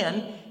sheep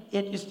in,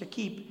 it is to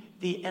keep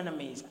the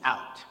enemies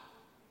out.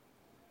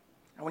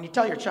 And when you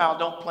tell your child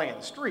don't play in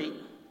the street,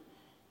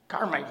 a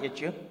car might hit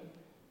you.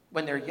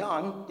 When they're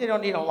young, they don't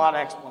need a lot of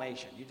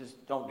explanation. You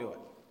just don't do it.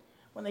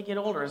 When they get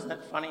older, isn't it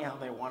funny how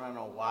they want to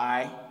know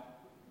why?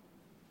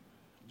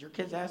 Did your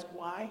kids ask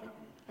why?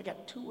 I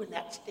got 2 in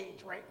that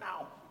stage right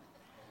now.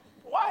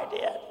 Why,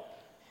 Dad?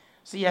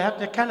 So you have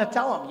to kind of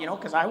tell them,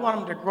 because I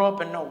want them to grow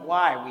up and know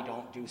why we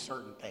don't do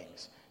certain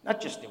things.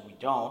 Not just that we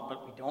don't,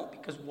 but we don't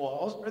because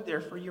walls are there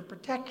for your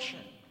protection.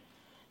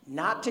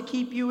 Not to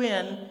keep you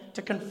in,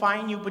 to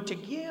confine you, but to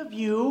give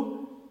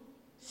you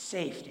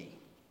safety.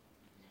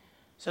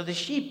 So the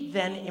sheep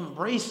then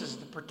embraces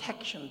the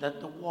protection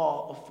that the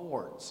wall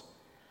affords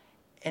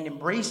and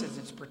embraces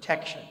its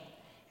protection,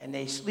 and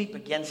they sleep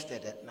against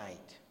it at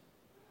night.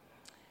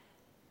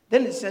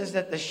 Then it says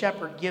that the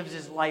shepherd gives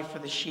his life for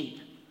the sheep.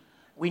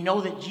 We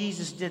know that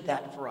Jesus did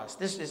that for us.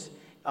 This is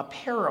a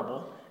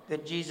parable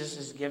that Jesus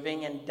is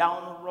giving, and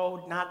down the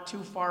road, not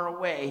too far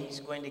away, he's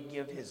going to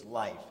give his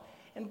life.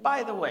 And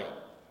by the way,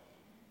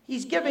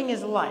 he's giving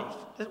his life.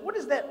 What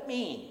does that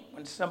mean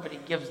when somebody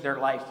gives their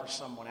life for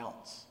someone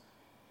else?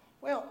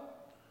 Well,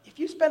 if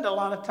you spend a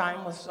lot of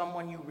time with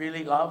someone you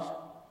really love,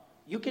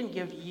 you can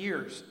give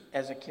years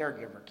as a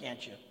caregiver,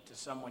 can't you, to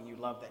someone you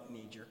love that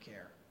needs your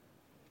care.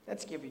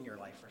 That's giving your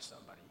life for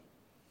somebody.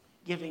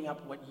 Giving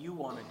up what you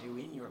want to do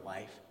in your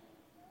life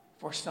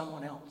for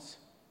someone else.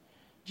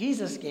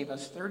 Jesus gave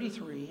us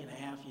 33 and a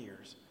half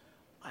years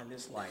on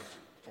this life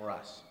for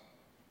us.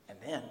 And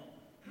then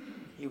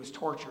he was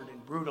tortured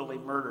and brutally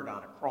murdered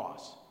on a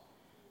cross.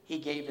 He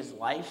gave his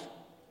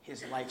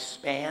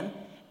lifespan,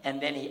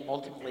 and then he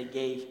ultimately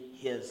gave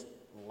his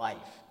life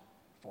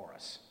for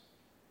us.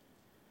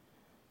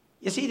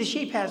 You see, the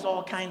sheep has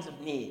all kinds of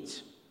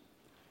needs.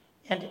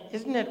 And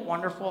isn't it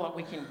wonderful that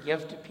we can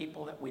give to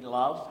people that we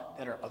love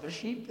that are other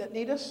sheep that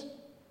need us?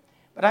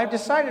 But I've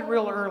decided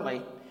real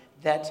early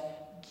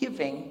that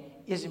giving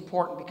is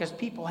important because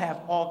people have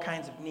all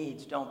kinds of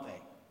needs, don't they?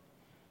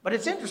 But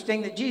it's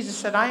interesting that Jesus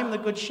said, I am the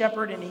good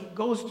shepherd, and he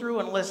goes through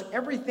and lists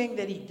everything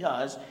that he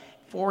does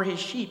for his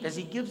sheep as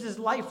he gives his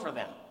life for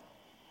them.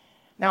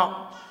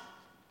 Now,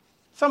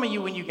 some of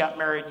you, when you got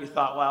married, you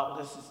thought, well,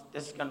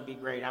 this is going to be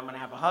great. I'm going to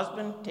have a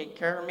husband take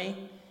care of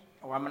me,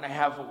 or I'm going to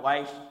have a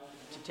wife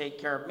to take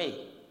care of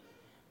me.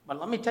 But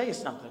let me tell you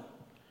something.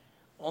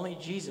 Only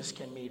Jesus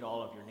can meet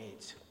all of your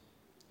needs.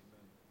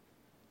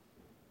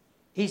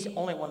 He's the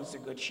only one that's a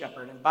good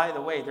shepherd. And by the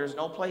way, there's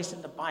no place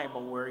in the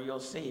Bible where you'll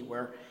see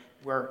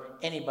where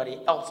anybody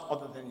else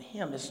other than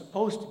him is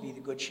supposed to be the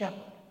good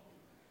shepherd.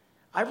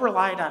 I've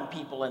relied on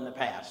people in the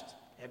past.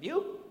 Have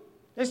you?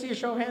 Did I see a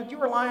show of hands? Do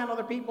you rely on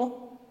other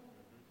people?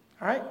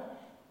 All right.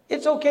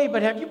 It's okay,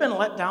 but have you been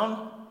let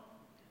down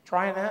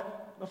trying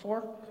that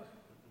before?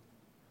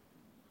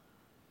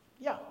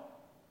 Yeah.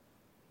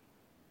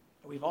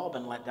 We've all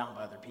been let down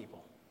by other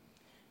people.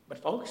 But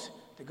folks,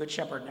 the good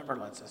shepherd never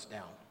lets us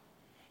down.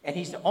 And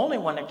he's the only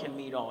one that can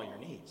meet all your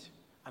needs.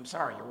 I'm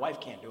sorry, your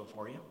wife can't do it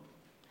for you.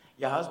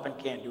 Your husband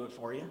can't do it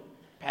for you.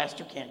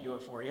 Pastor can't do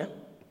it for you.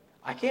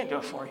 I can't do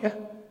it for you.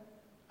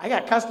 I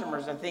got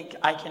customers that think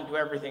I can do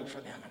everything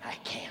for them, and I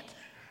can't.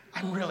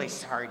 I'm really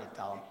sorry to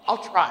tell them.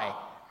 I'll try,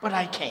 but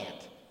I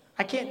can't.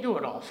 I can't do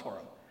it all for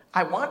them.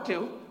 I want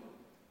to,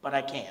 but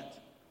I can't.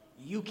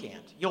 You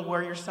can't. You'll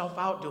wear yourself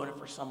out doing it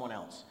for someone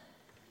else.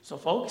 So,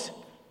 folks,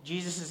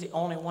 Jesus is the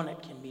only one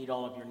that can meet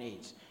all of your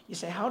needs. You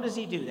say, how does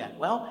he do that?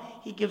 Well,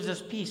 he gives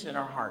us peace in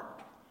our heart.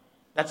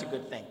 That's a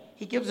good thing.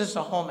 He gives us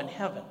a home in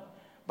heaven.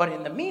 But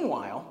in the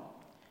meanwhile,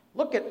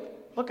 look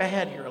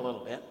ahead here a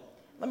little bit.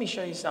 Let me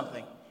show you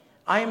something.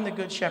 I am the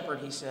good shepherd,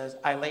 he says.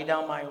 I lay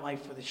down my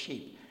life for the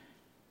sheep.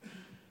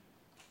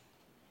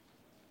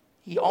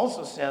 He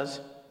also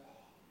says,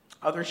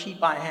 other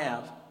sheep I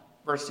have,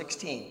 verse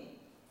 16,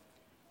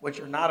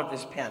 which are not of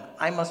this pen.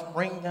 I must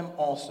bring them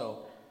also,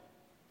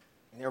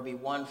 and there will be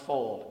one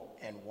fold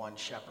and one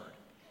shepherd.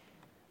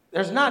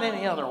 There's not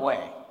any other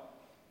way.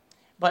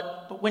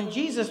 But when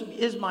Jesus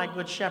is my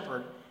good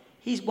shepherd,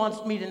 he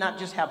wants me to not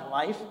just have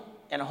life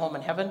and a home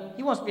in heaven.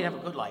 He wants me to have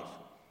a good life.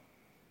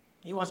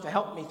 He wants to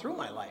help me through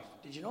my life.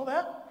 Did you know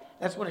that?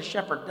 That's what a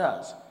shepherd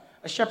does.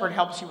 A shepherd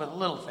helps you with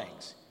little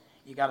things.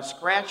 You got a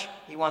scratch,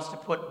 he wants to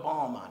put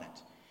balm on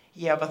it.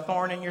 You have a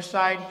thorn in your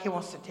side, he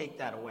wants to take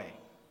that away.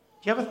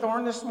 Do you have a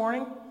thorn this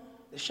morning?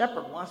 The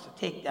shepherd wants to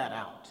take that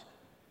out.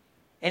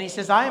 And he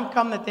says, I am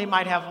come that they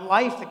might have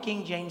life, the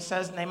King James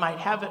says, and they might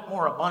have it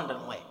more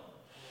abundantly.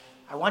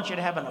 I want you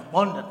to have an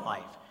abundant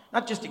life,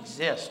 not just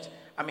exist.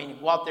 I mean,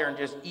 go out there and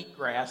just eat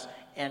grass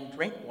and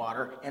drink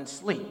water and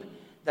sleep.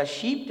 The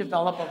sheep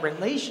develop a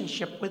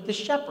relationship with the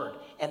shepherd,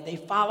 and they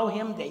follow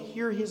him, they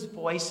hear his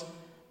voice,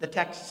 the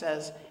text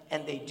says,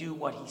 and they do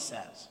what he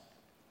says.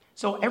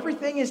 So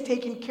everything is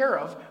taken care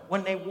of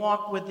when they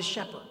walk with the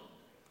shepherd.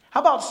 How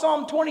about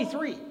Psalm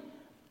 23?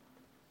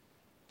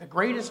 The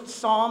greatest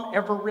psalm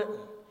ever written,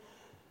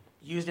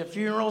 used at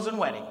funerals and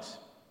weddings,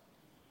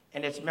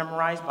 and it's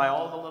memorized by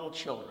all the little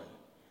children.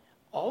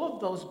 All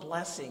of those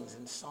blessings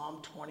in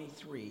Psalm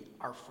 23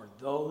 are for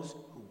those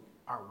who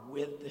are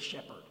with the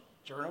shepherd.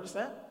 Did you ever notice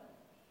that?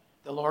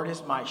 The Lord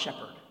is my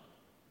shepherd.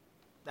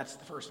 That's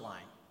the first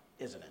line,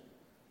 isn't it?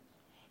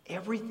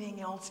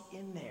 Everything else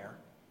in there,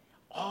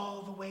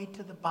 all the way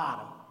to the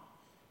bottom,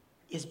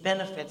 is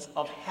benefits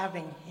of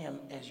having him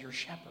as your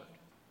shepherd.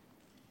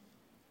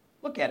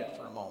 Look at it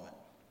for a moment.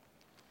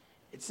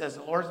 It says,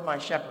 the Lord is my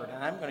shepherd,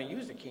 and I'm going to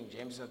use the King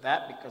James of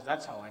that because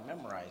that's how I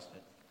memorized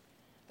it.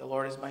 The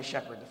Lord is my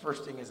shepherd. The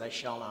first thing is I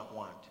shall not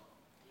want.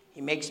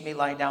 He makes me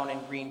lie down in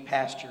green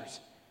pastures,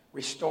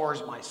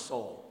 restores my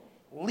soul,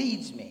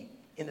 leads me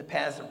in the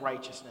paths of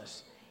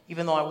righteousness.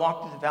 Even though I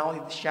walk through the valley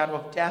of the shadow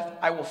of death,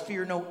 I will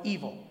fear no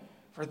evil,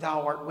 for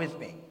thou art with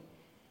me.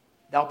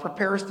 Thou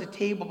preparest a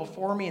table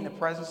before me in the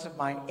presence of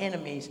mine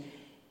enemies.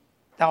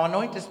 Thou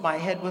anointest my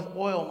head with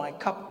oil, my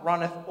cup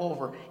runneth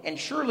over. And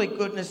surely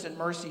goodness and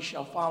mercy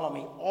shall follow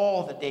me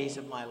all the days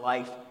of my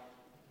life.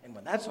 And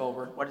when that's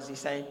over, what does he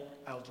say?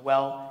 I'll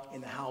dwell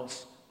in the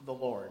house of the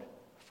Lord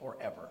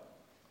forever.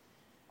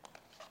 I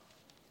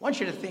want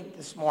you to think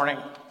this morning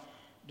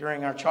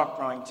during our chalk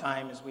drawing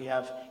time as we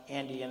have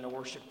Andy and the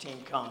worship team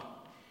come.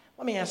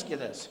 Let me ask you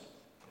this.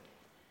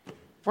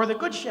 For the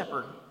good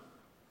shepherd,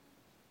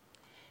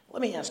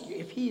 let me ask you,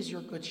 if he is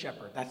your good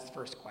shepherd, that's the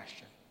first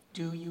question.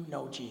 Do you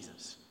know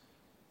Jesus?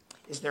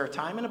 Is there a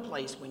time and a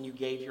place when you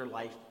gave your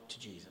life to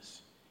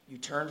Jesus? You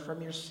turned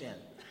from your sin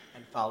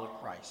and followed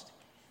Christ.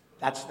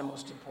 That's the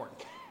most important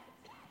thing.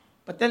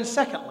 But then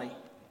secondly,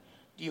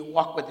 do you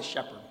walk with the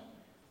shepherd?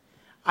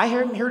 I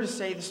am here to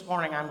say this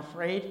morning, I'm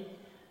afraid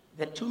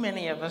that too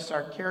many of us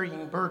are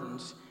carrying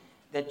burdens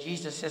that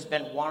Jesus has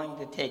been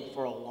wanting to take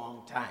for a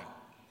long time.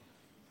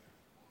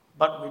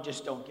 But we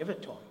just don't give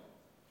it to him.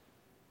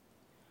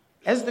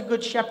 As the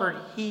good shepherd,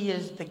 he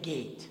is the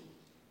gate.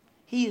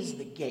 He is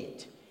the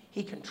gate.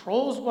 He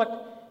controls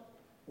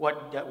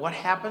what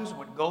happens,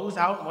 what goes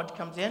out, and what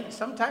comes in.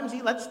 Sometimes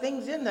he lets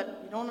things in that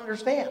you don't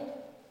understand.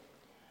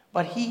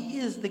 But he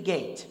is the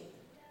gate.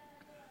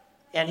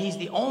 And he's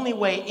the only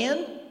way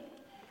in,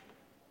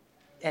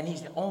 and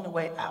he's the only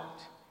way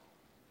out.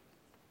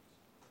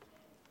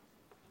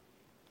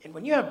 And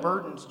when you have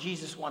burdens,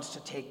 Jesus wants to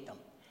take them.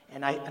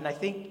 And I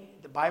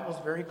think the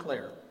Bible's very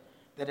clear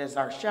that as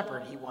our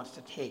shepherd, he wants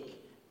to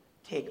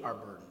take our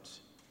burdens.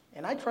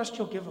 And I trust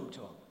you'll give them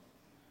to him.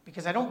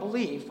 Because I don't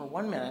believe for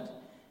 1 minute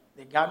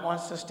that God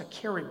wants us to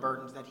carry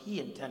burdens that he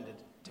intended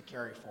to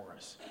carry for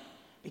us.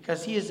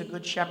 Because he is a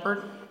good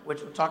shepherd,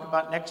 which we'll talk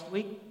about next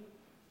week.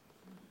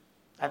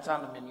 That's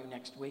on the menu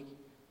next week.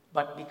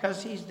 But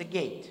because he's the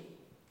gate,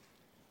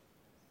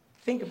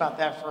 think about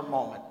that for a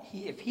moment.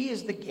 If he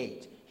is the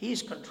gate,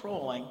 he's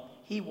controlling,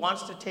 he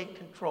wants to take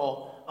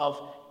control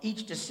of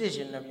each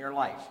decision of your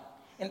life.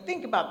 And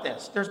think about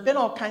this. There's been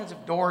all kinds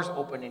of doors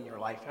open in your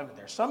life, haven't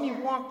there? Some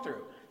you've walked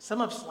through. Some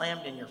have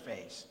slammed in your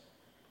face.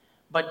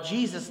 But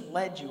Jesus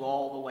led you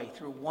all the way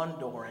through one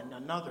door and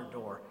another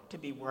door to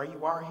be where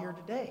you are here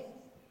today.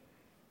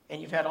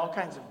 And you've had all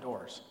kinds of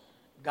doors.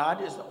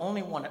 God is the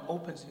only one that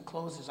opens and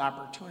closes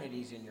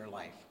opportunities in your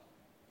life.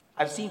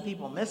 I've seen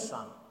people miss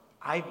some.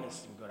 I've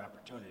missed some good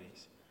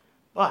opportunities.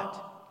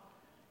 But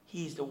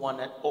he's the one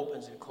that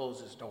opens and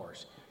closes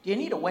doors. Do you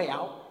need a way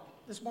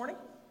out this morning?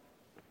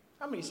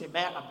 How many say,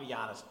 Matt, I'll be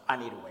honest, I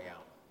need a way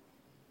out.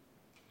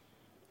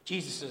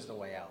 Jesus is the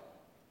way out.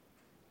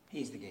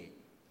 He's the gate.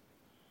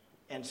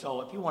 And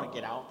so if you want to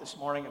get out this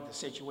morning of the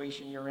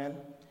situation you're in,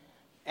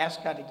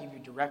 ask God to give you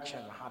direction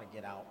on how to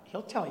get out.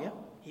 He'll tell you.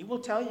 He will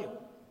tell you.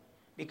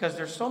 Because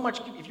there's so much,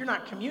 if you're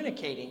not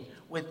communicating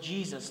with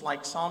Jesus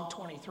like Psalm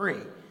 23,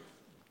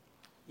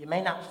 you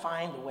may not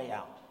find the way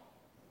out.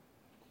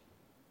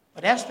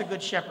 But ask the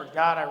Good Shepherd,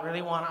 God, I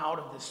really want out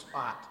of this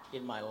spot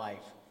in my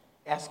life.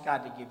 Ask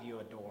God to give you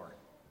a door,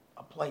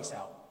 a place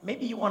out.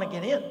 Maybe you want to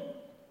get in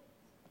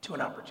to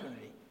an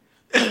opportunity.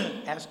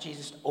 Ask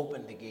Jesus to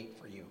open the gate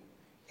for you,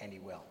 and he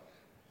will.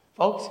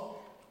 Folks,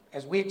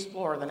 as we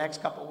explore the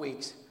next couple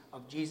weeks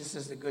of Jesus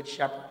as the Good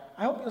Shepherd,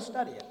 I hope you'll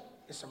study it.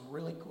 There's some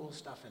really cool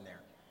stuff in there.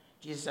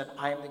 Jesus said,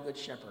 I am the Good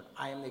Shepherd.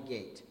 I am the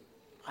gate.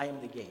 I am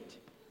the gate.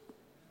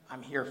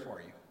 I'm here for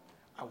you.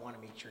 I want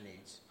to meet your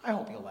needs. I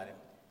hope you'll let him.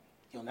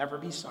 You'll never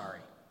be sorry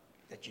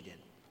that you did.